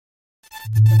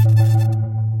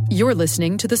You're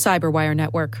listening to the Cyberwire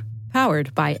Network,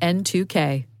 powered by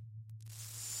N2K.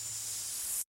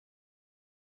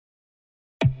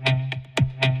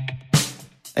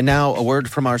 And now a word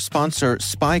from our sponsor,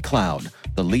 SpyCloud,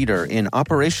 the leader in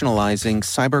operationalizing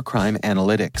cybercrime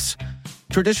analytics.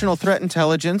 Traditional threat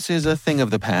intelligence is a thing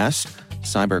of the past.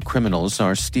 Cyber criminals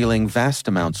are stealing vast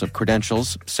amounts of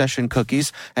credentials, session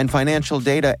cookies, and financial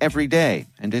data every day,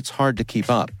 and it's hard to keep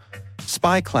up.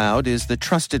 SpyCloud is the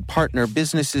trusted partner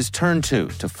businesses turn to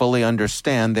fully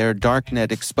understand their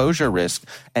darknet exposure risk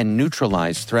and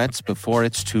neutralize threats before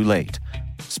it's too late.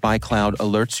 SpyCloud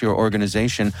alerts your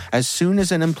organization as soon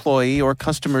as an employee or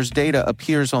customer's data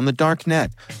appears on the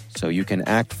darknet, so you can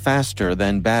act faster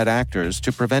than bad actors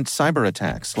to prevent cyber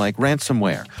attacks like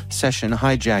ransomware, session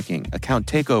hijacking, account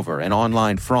takeover, and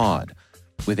online fraud.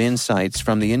 With insights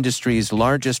from the industry's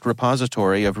largest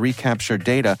repository of recaptured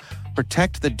data,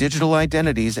 protect the digital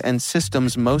identities and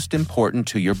systems most important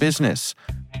to your business.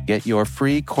 Get your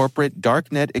free corporate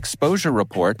darknet exposure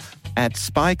report at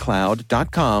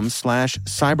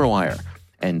spycloud.com/cyberwire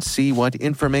and see what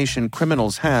information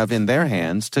criminals have in their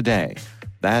hands today.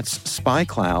 That's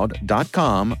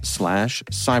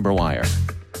spycloud.com/cyberwire.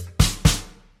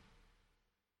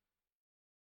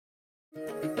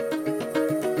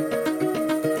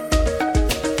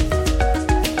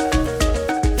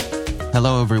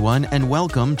 Hello, everyone, and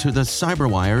welcome to the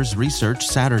CyberWire's Research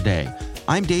Saturday.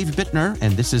 I'm Dave Bittner,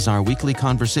 and this is our weekly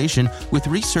conversation with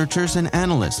researchers and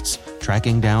analysts,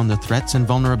 tracking down the threats and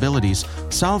vulnerabilities,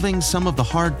 solving some of the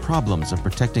hard problems of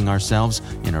protecting ourselves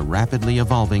in a rapidly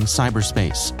evolving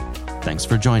cyberspace. Thanks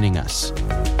for joining us.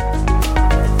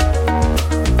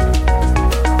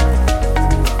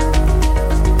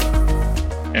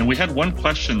 And we had one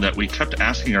question that we kept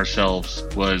asking ourselves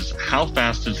was, how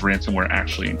fast does ransomware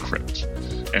actually encrypt?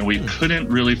 And we couldn't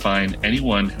really find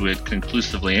anyone who had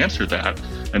conclusively answered that.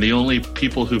 And the only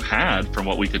people who had, from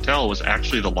what we could tell, was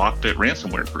actually the LockBit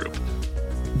ransomware group.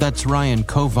 That's Ryan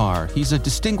Kovar. He's a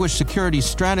distinguished security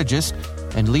strategist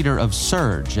and leader of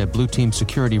Surge, a blue team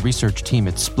security research team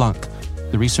at Splunk.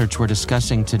 The research we're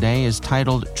discussing today is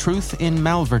titled Truth in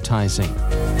Malvertising.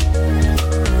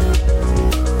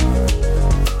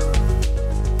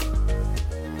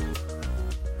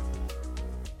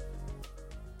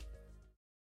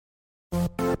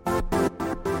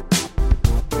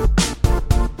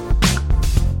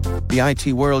 The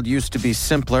IT world used to be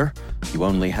simpler. You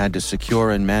only had to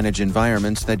secure and manage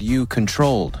environments that you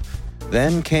controlled.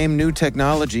 Then came new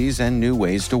technologies and new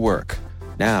ways to work.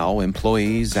 Now,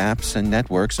 employees, apps, and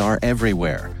networks are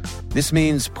everywhere. This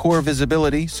means poor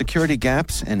visibility, security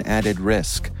gaps, and added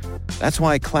risk. That's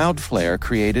why Cloudflare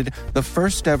created the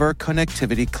first-ever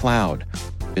connectivity cloud.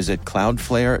 Visit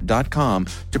cloudflare.com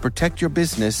to protect your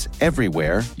business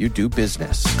everywhere you do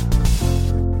business.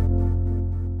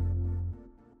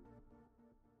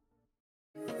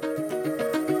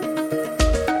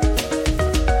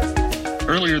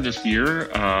 Earlier this year,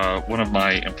 one of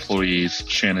my employees,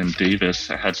 Shannon Davis,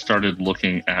 had started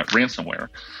looking at ransomware.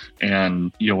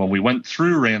 And, when we went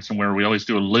through ransomware, we always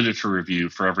do a literature review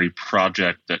for every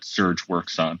project that Surge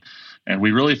works on. And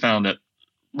we really found that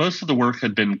most of the work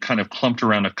had been kind of clumped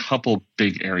around a couple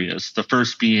big areas. The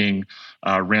first being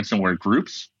ransomware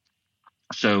groups.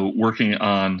 So working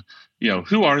on,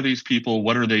 who are these people?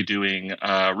 What are they doing?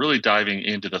 Really diving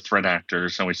into the threat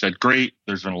actors. And we said, great,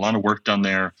 there's been a lot of work done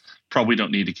there. Probably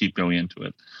don't need to keep going into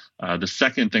it. The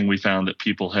second thing we found that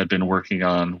people had been working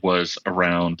on was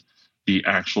around the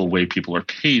actual way people are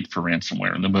paid for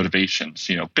ransomware and the motivations,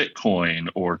 Bitcoin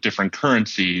or different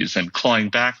currencies and clawing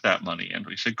back that money. And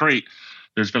we said, great,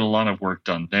 there's been a lot of work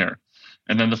done there.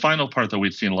 And then the final part that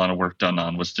we'd seen a lot of work done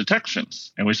on was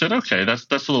detections. And we said, okay, that's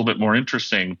a little bit more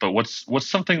interesting, but what's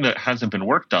something that hasn't been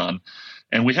worked on?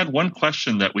 And we had one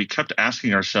question that we kept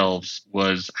asking ourselves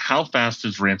was, how fast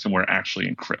does ransomware actually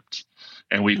encrypt?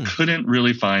 And we couldn't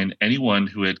really find anyone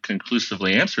who had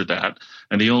conclusively answered that.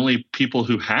 And the only people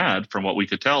who had, from what we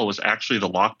could tell, was actually the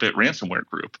LockBit ransomware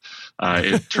group.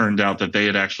 It turned out that they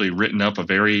had actually written up a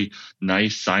very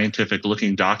nice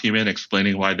scientific-looking document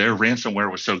explaining why their ransomware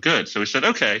was so good. So we said,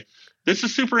 okay, this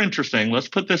is super interesting. Let's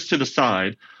put this to the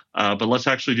side. But let's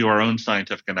actually do our own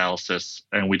scientific analysis.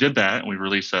 And we did that, and we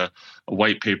released a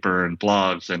white paper and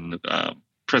blogs and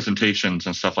presentations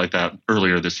and stuff like that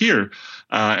earlier this year.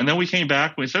 And then we came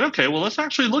back and we said, okay, well, let's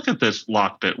actually look at this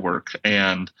LockBit work.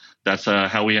 And that's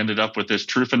how we ended up with this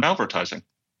truth in advertising.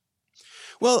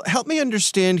 Well, help me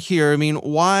understand here.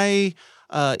 Why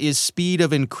is speed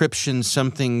of encryption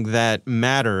something that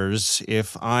matters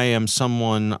if I am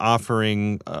someone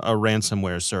offering a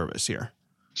ransomware service here?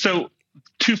 So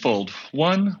twofold.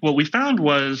 One, what we found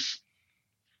was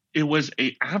it was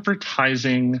a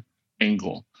advertising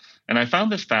angle. And I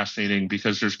found this fascinating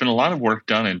because there's been a lot of work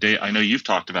done, and Dave, I know you've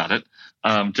talked about it,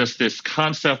 just this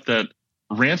concept that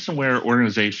ransomware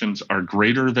organizations are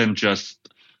greater than just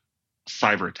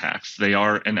cyber attacks. They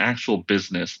are an actual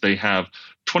business. They have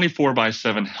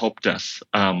 24/7 help desks.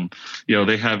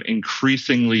 They have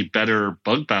increasingly better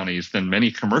bug bounties than many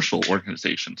commercial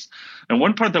organizations. And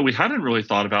one part that we hadn't really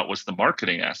thought about was the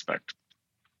marketing aspect.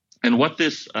 And what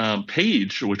this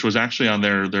page, which was actually on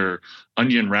their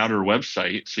Onion Router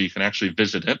website, so you can actually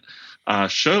visit it,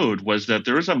 showed was that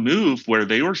there was a move where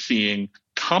they were seeing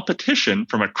competition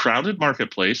from a crowded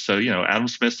marketplace. So, Adam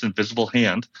Smith's invisible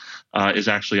hand is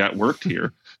actually at work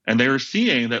here. And they were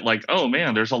seeing that oh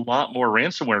man, there's a lot more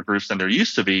ransomware groups than there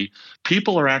used to be.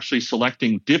 People are actually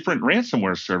selecting different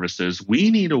ransomware services.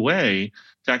 We need a way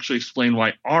to actually explain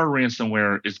why our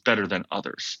ransomware is better than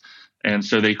others. And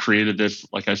so they created this,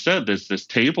 like I said, this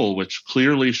table which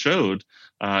clearly showed,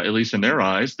 at least in their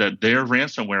eyes, that their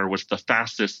ransomware was the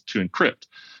fastest to encrypt.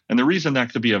 And the reason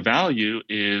that could be of value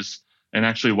is, and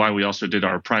actually why we also did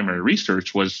our primary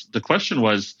research, was the question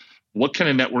was, what can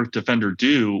a network defender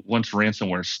do once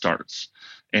ransomware starts?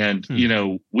 And,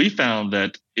 we found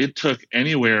that it took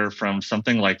anywhere from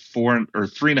something like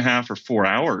 3.5 or 4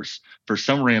 hours for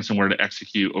some ransomware to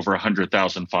execute over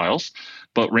 100,000 files.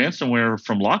 But ransomware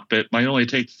from LockBit might only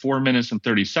take 4 minutes and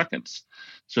 30 seconds.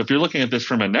 So if you're looking at this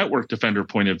from a network defender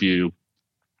point of view,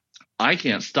 I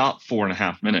can't stop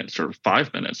 4.5 minutes or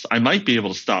 5 minutes. I might be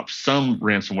able to stop some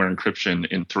ransomware encryption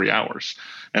in 3 hours.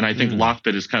 And I think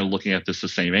LockBit is kind of looking at this the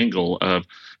same angle of,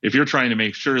 if you're trying to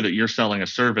make sure that you're selling a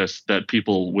service that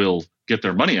people will get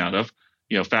their money out of,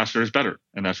 faster is better.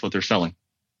 And that's what they're selling.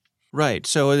 Right.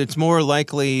 So it's more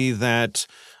likely that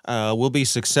we'll be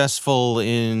successful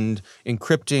in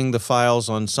encrypting the files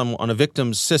on a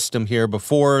victim's system here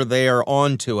before they are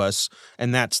on to us.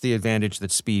 And that's the advantage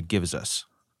that speed gives us.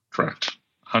 Correct.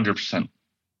 100%.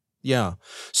 Yeah.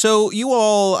 So you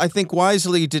all, I think,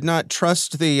 wisely did not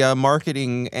trust the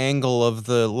marketing angle of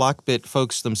the LockBit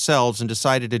folks themselves and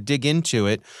decided to dig into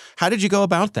it. How did you go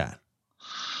about that?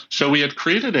 So we had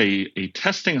created a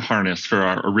testing harness for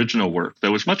our original work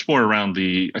that was much more around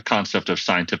the concept of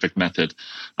scientific method.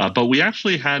 But we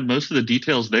actually had most of the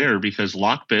details there because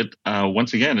LockBit,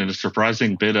 once again, in a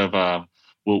surprising bit of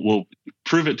we'll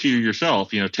prove it to you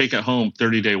yourself, take it home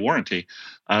 30-day warranty.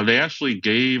 They actually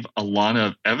gave a lot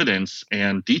of evidence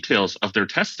and details of their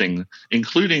testing,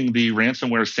 including the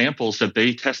ransomware samples that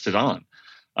they tested on.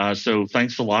 So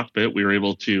thanks to LockBit, we were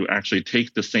able to actually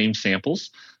take the same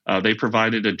samples. They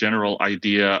provided a general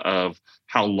idea of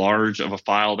how large of a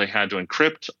file they had to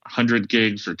encrypt, 100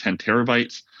 gigs or 10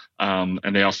 terabytes.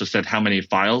 And they also said how many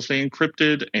files they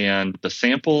encrypted and the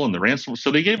sample and the ransom.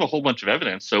 So they gave a whole bunch of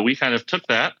evidence. So we kind of took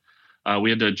that.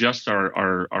 We had to adjust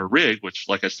our rig, which,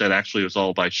 like I said, actually was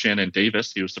all by Shannon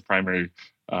Davis. He was the primary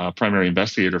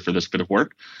investigator for this bit of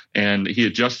work. And he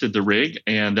adjusted the rig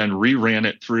and then reran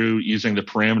it through using the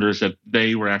parameters that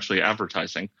they were actually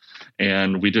advertising.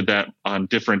 And we did that on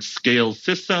different scale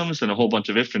systems and a whole bunch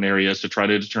of different areas to try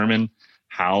to determine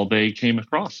how they came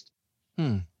across.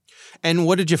 And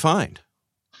what did you find?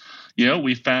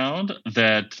 We found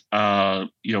that,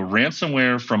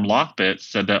 ransomware from LockBit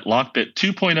said that LockBit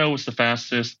 2.0 was the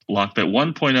fastest, LockBit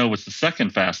 1.0 was the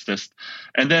second fastest,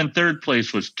 and then third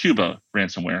place was Cuba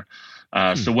ransomware.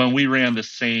 So when we ran the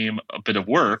same bit of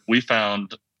work, we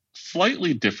found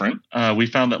slightly different. We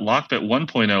found that LockBit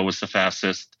 1.0 was the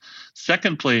fastest.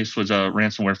 Second place was a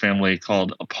ransomware family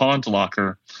called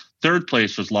PondLocker. Third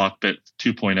place was LockBit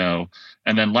 2.0.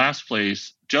 And then last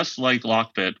place, just like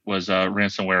LockBit, was a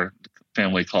ransomware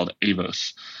family called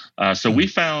Avos. So we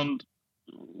found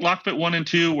LockBit 1 and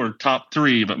 2 were top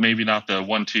 3, but maybe not the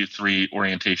 1, 2, 3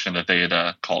 orientation that they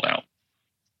had called out.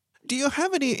 Do you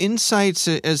have any insights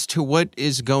as to what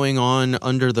is going on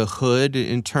under the hood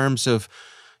in terms of,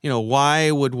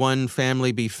 why would one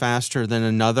family be faster than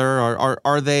another?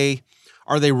 Are they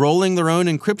rolling their own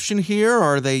encryption here?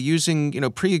 Are they using,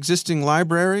 pre-existing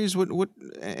libraries? What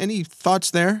any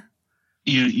thoughts there?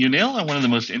 You nail on one of the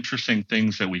most interesting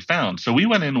things that we found. So we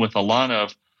went in with a lot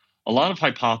of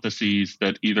hypotheses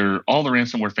that either all the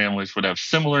ransomware families would have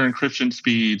similar encryption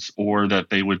speeds or that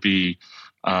they would be,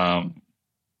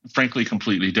 frankly,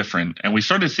 completely different. And we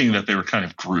started seeing that they were kind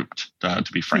of grouped,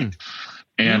 to be frank.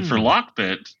 And for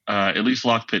LockBit, at least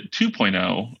LockBit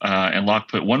 2.0 and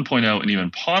LockBit 1.0 and even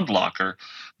PondLocker,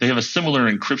 they have a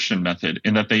similar encryption method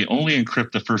in that they only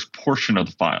encrypt the first portion of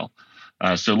the file.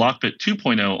 So LockBit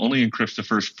 2.0 only encrypts the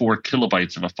first 4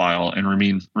 kilobytes of a file and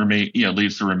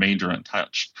leaves the remainder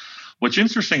untouched. What's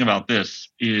interesting about this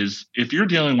is if you're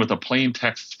dealing with a plain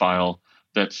text file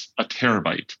that's a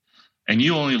terabyte, and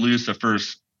you only lose the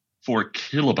first 4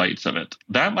 kilobytes of it,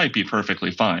 that might be perfectly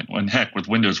fine. When heck, with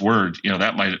Windows Word,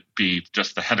 that might be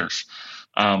just the headers.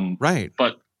 Right.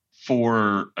 But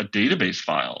for a database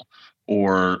file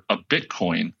or a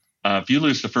Bitcoin, if you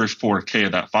lose the first 4K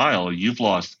of that file, you've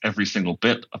lost every single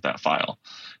bit of that file.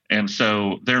 And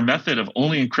so their method of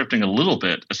only encrypting a little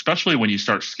bit, especially when you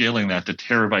start scaling that to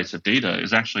terabytes of data,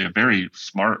 is actually a very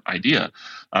smart idea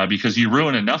because you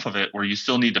ruin enough of it where you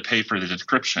still need to pay for the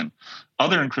decryption.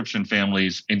 Other encryption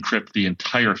families encrypt the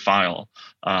entire file,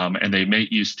 and they may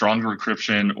use stronger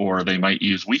encryption or they might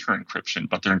use weaker encryption,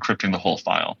 but they're encrypting the whole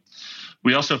file.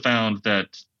 We also found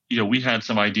that we had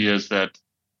some ideas that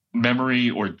memory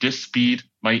or disk speed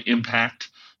might impact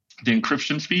the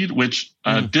encryption speed, which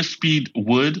disk speed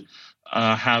would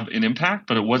have an impact,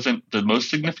 but it wasn't the most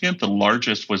significant. The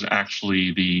largest was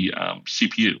actually the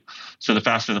CPU. So the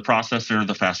faster the processor,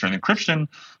 the faster the encryption,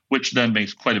 which then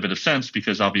makes quite a bit of sense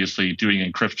because obviously doing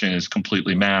encryption is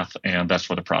completely math, and that's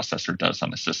what a processor does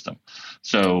on a system.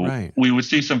 So we would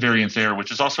see some variance there,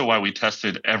 which is also why we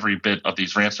tested every bit of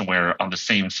these ransomware on the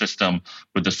same system,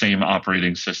 with the same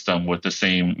operating system, with the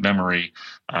same memory,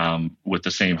 with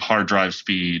the same hard drive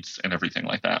speeds and everything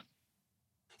like that.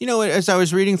 As I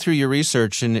was reading through your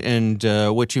research and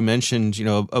what you mentioned,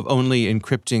 of only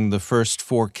encrypting the first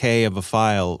 4K of a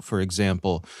file, for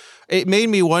example, it made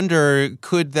me wonder,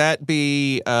 could that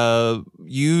be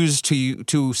used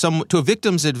to a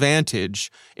victim's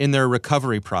advantage in their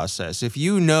recovery process? If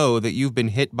you know that you've been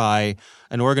hit by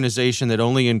an organization that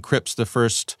only encrypts the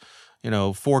first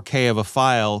 4K of a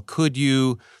file, could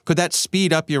that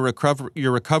speed up your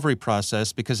recovery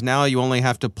process because now you only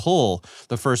have to pull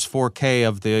the first 4K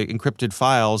of the encrypted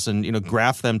files and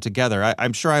graph them together?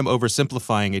 I'm sure I'm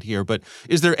oversimplifying it here, but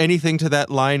is there anything to that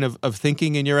line of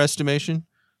thinking in your estimation?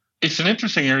 It's an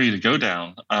interesting area to go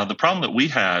down. The problem that we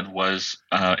had was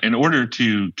in order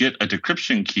to get a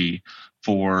decryption key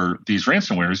for these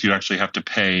ransomwares, you actually have to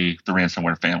pay the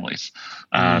ransomware families.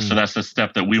 So that's a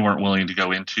step that we weren't willing to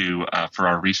go into for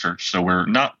our research. So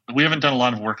we haven't done a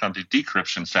lot of work on the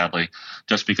decryption, sadly,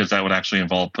 just because that would actually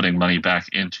involve putting money back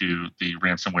into the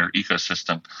ransomware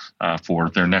ecosystem for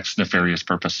their next nefarious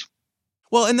purpose.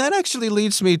 Well, and that actually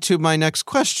leads me to my next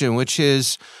question, which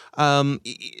is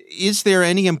there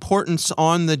any importance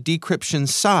on the decryption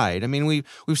side? I mean,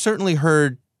 we've certainly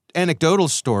heard anecdotal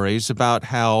stories about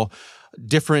how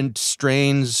different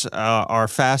strains are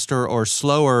faster or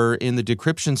slower in the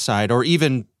decryption side, or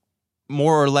even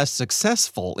more or less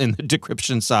successful in the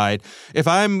decryption side. If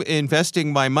I'm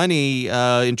investing my money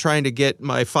in trying to get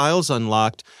my files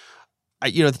unlocked,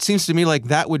 it seems to me like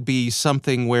that would be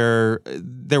something where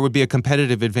there would be a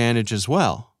competitive advantage as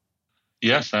well.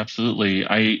 Yes, absolutely.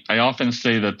 I often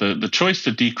say that the choice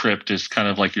to decrypt is kind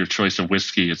of like your choice of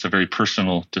whiskey. It's a very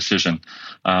personal decision.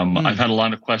 I've had a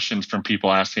lot of questions from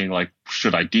people asking, like,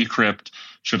 should I decrypt?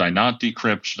 Should I not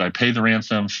decrypt? Should I pay the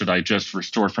ransom? Should I just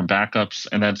restore from backups?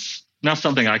 And that's not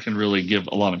something I can really give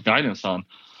a lot of guidance on.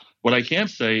 What I can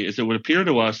say is it would appear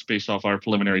to us, based off our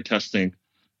preliminary testing,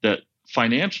 that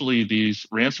financially, these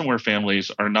ransomware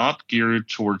families are not geared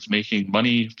towards making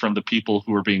money from the people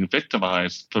who are being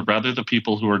victimized, but rather the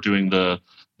people who are doing the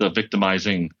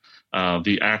victimizing,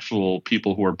 the actual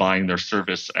people who are buying their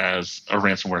service as a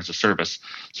ransomware as a service.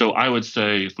 So I would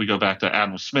say, if we go back to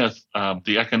Adam Smith,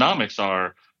 the economics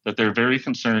are that they're very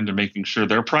concerned in making sure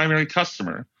their primary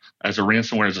customer as a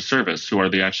ransomware as a service, who are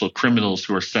the actual criminals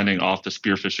who are sending off the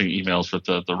spear phishing emails with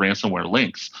the ransomware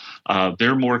links,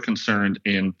 they're more concerned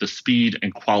in the speed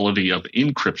and quality of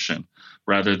encryption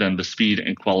rather than the speed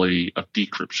and quality of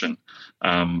decryption.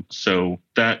 So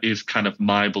that is kind of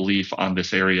my belief on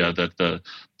this area, that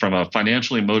from a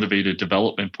financially motivated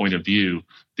development point of view,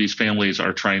 these families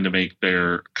are trying to make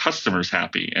their customers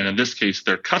happy. And in this case,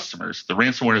 their customers, the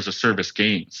ransomware as a service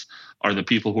gains, are the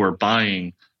people who are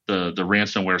buying the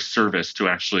ransomware service to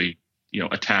actually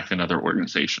attack another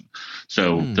organization.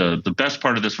 So the best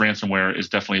part of this ransomware is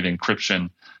definitely the encryption.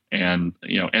 And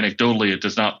anecdotally, it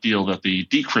does not feel that the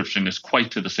decryption is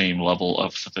quite to the same level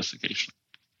of sophistication.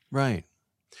 Right.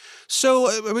 So,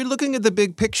 I mean, looking at the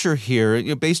big picture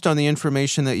here, based on the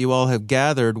information that you all have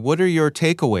gathered, what are your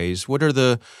takeaways? What are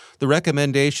the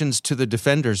recommendations to the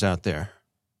defenders out there?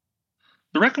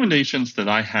 The recommendations that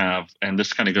I have, and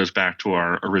this kind of goes back to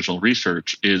our original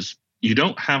research, is you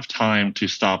don't have time to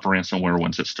stop ransomware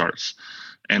once it starts.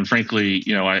 And frankly,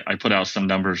 I put out some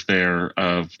numbers there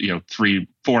of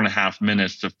 4.5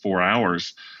 minutes to 4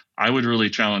 hours. I would really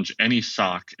challenge any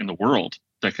SOC in the world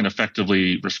that can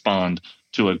effectively respond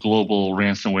to a global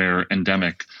ransomware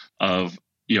endemic of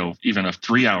even a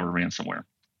 3-hour ransomware.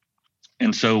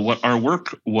 And so what our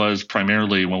work was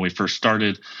primarily when we first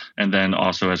started, and then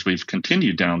also as we've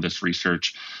continued down this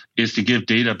research, is to give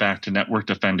data back to network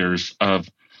defenders of,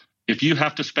 if you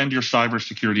have to spend your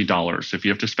cybersecurity dollars, if you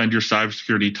have to spend your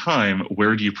cybersecurity time,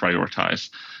 where do you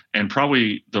prioritize? And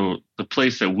probably the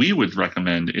place that we would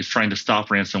recommend is trying to stop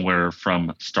ransomware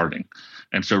from starting.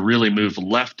 And so really move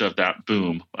left of that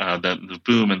boom, the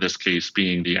boom in this case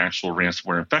being the actual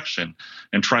ransomware infection,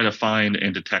 and try to find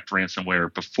and detect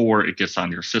ransomware before it gets on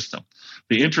your system.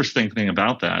 The interesting thing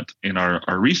about that in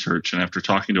our research, and after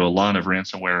talking to a lot of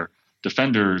ransomware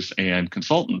defenders and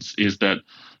consultants, is that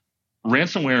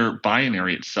ransomware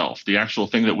binary itself, the actual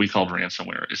thing that we call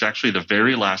ransomware, is actually the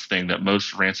very last thing that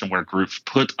most ransomware groups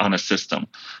put on a system.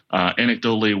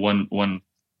 Anecdotally,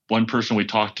 one person we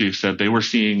talked to said they were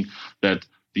seeing that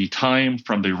the time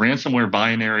from the ransomware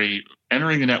binary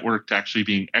entering a network to actually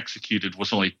being executed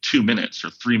was only 2 minutes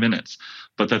or 3 minutes,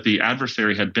 but that the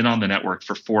adversary had been on the network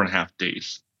for 4.5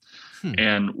 days.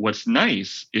 And what's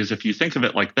nice is if you think of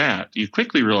it like that, you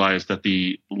quickly realize that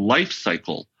the life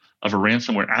cycle of a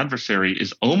ransomware adversary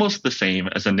is almost the same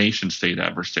as a nation state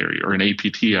adversary or an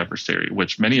APT adversary,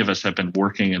 which many of us have been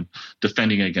working and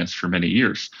defending against for many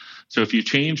years. So if you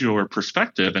change your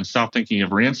perspective and stop thinking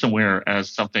of ransomware as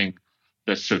something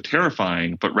that's so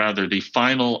terrifying, but rather the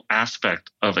final aspect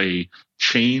of a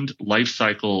chained life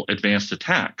cycle advanced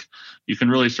attack, you can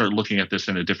really start looking at this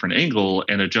in a different angle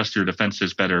and adjust your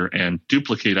defenses better and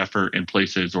duplicate effort in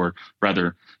places, or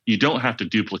rather, you don't have to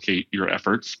duplicate your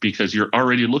efforts because you're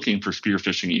already looking for spear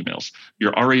phishing emails.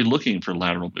 You're already looking for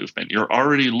lateral movement. You're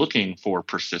already looking for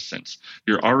persistence.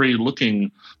 You're already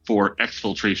looking for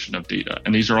exfiltration of data.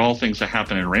 And these are all things that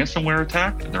happen in a ransomware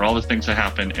attack, and they're all the things that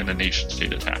happen in a nation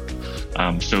state attack.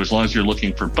 So as long as you're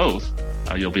looking for both,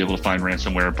 you'll be able to find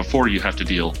ransomware before you have to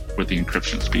deal with the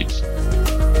encryption speeds.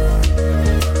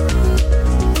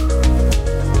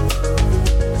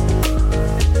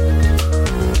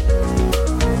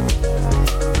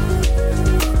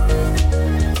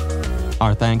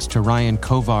 Our thanks to Ryan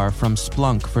Kovar from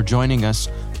Splunk for joining us.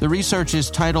 The research is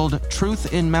titled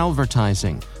Truth in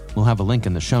Malvertising. We'll have a link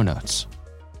in the show notes.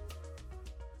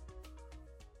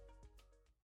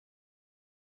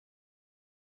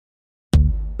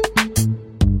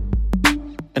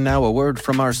 And now a word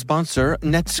from our sponsor,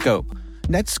 Netskope.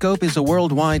 Netskope is a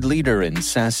worldwide leader in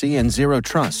SASE and Zero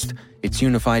Trust. Its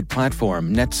unified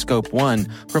platform, Netskope One,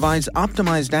 provides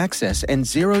optimized access and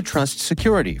zero trust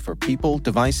security for people,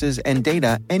 devices, and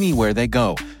data anywhere they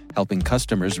go, helping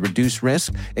customers reduce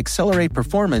risk, accelerate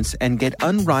performance, and get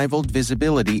unrivaled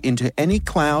visibility into any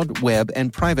cloud, web,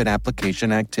 and private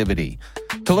application activity.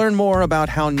 To learn more about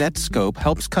how Netskope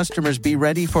helps customers be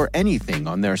ready for anything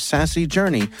on their SASE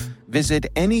journey, visit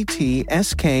netskope.com.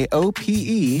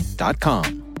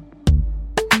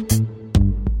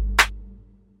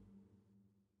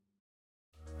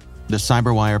 The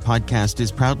CyberWire podcast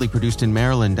is proudly produced in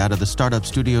Maryland out of the startup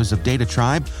studios of Data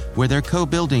Tribe, where they're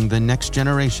co-building the next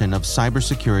generation of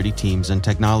cybersecurity teams and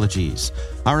technologies.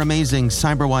 Our amazing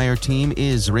CyberWire team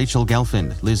is Rachel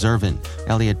Gelfand, Liz Irvin,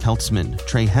 Elliot Peltzman,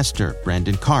 Trey Hester,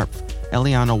 Brandon Karpf,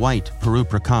 Eliana White, Paru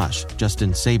Prakash,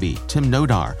 Justin Sabi, Tim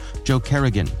Nodar, Joe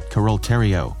Kerrigan, Carol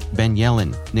Terrio, Ben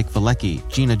Yellen, Nick Valecki,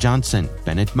 Gina Johnson,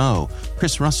 Bennett Moe,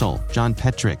 Chris Russell, John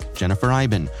Petrick, Jennifer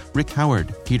Iben, Rick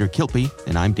Howard, Peter Kilpie,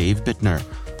 and I'm Dave Bittner.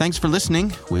 Thanks for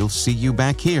listening. We'll see you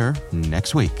back here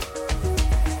next week.